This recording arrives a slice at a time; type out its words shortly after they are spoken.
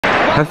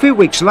A few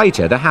weeks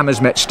later, the Hammers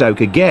met Stoke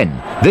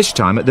again, this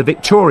time at the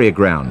Victoria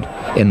Ground,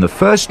 in the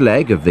first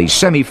leg of the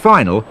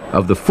semi-final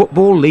of the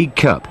Football League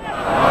Cup.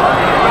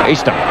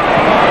 Easton.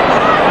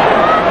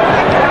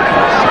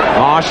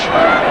 Marsh.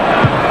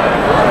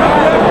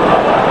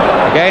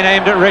 Again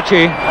aimed at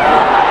Ritchie.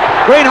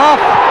 Greenhoff.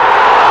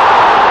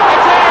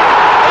 It's in.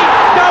 He's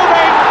dove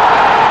in.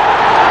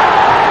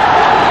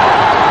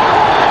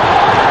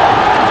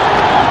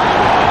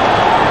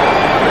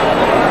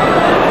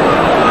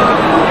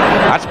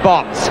 That's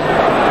Bonds.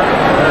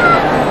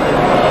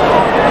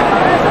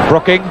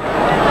 Brooking,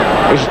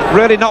 who's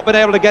really not been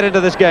able to get into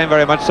this game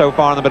very much so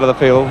far in the middle of the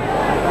field.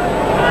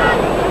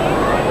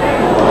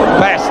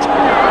 Best.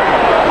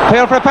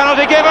 Appeal for a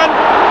penalty given.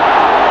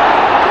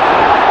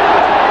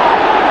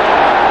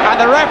 And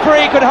the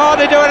referee could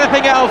hardly do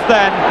anything else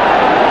then.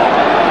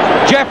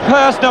 Jeff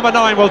Hurst, number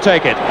 9, will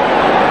take it.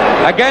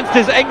 Against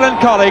his England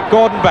colleague,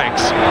 Gordon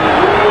Banks.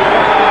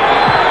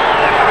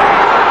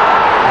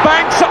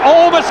 Banks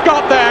almost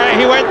got there.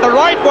 He went the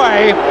right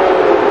way.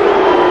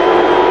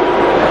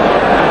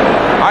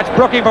 That's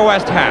Brooking for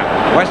West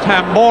Ham. West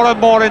Ham more and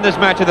more in this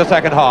match in the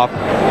second half.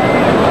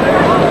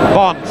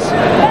 Bonds.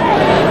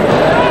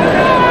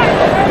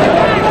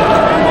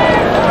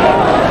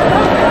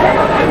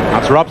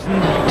 That's Robson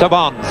to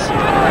Bonds.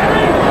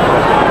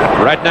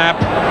 Redknapp.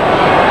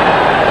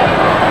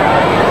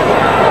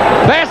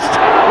 Best!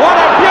 What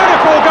a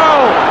beautiful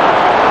goal!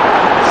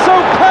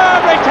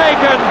 Superbly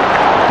taken!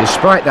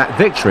 Despite that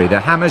victory, the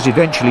Hammers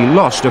eventually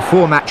lost a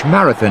 4-match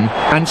marathon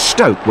and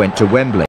Stoke went to Wembley.